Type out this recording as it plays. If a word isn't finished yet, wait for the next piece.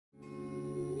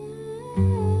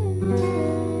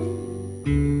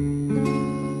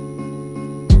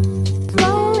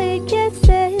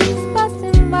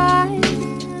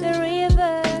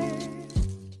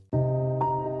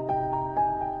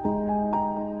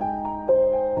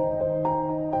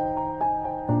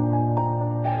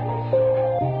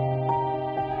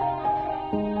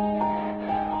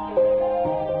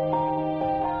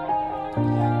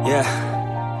Yeah.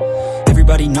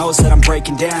 Everybody knows that I'm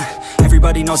breaking down.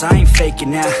 Everybody knows I ain't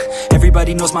faking now.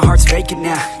 Everybody knows my heart's vacant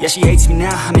now. Yeah, she hates me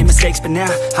now, I made mistakes but now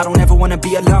I don't ever wanna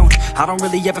be alone. I don't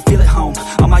really ever feel at home.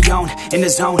 On my own, in the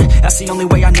zone, that's the only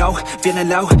way I know. Feeling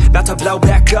low, about to blow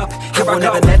back up. Here I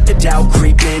never let the doubt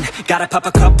creep in. Gotta pop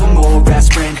a couple more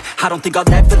aspirin. I don't think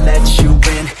I'll ever let you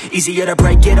in. Easier to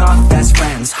break it off as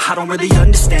friends. I don't really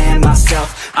understand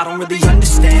myself. I don't really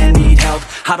understand, need help.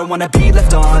 I don't wanna be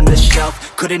left on the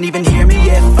shelf. Couldn't even hear me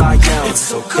if I yelled. It's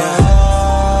so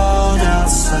cold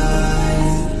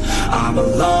outside, I'm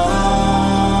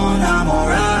alone, I'm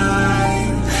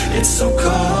alright. It's so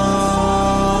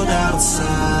cold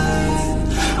outside,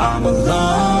 I'm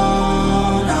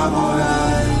alone, I'm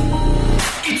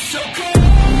alright. It's so cold.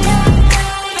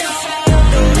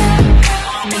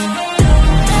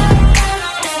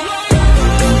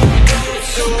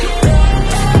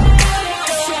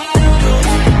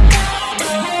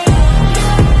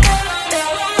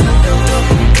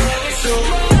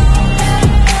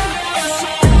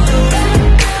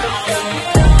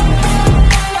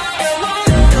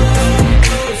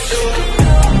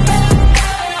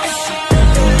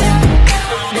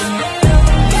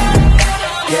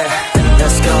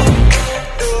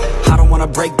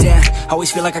 Break down,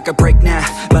 always feel like I could break now,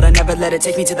 but I never let it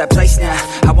take me to that place now.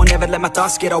 I won't ever let my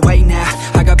thoughts get away now.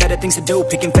 I got better things to do,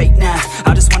 picking fate now.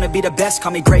 I just wanna be the best,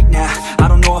 call me great now. I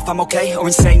don't know if I'm okay or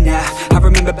insane now. I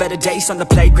remember better days on the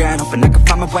playground, hoping I can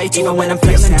find my way to even when I'm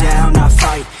feeling down, I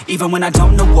fight. Even when I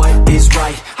don't know what is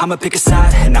right, I'ma pick a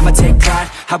side and I'ma take pride.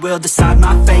 I will decide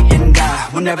my fate and I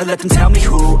will never let them tell me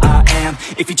who I am.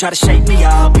 If you try to shape me,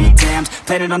 I'll be damned.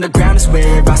 Planet on the ground is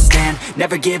where I stand.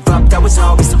 Never give up, that was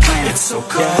always the plan. It's so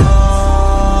cold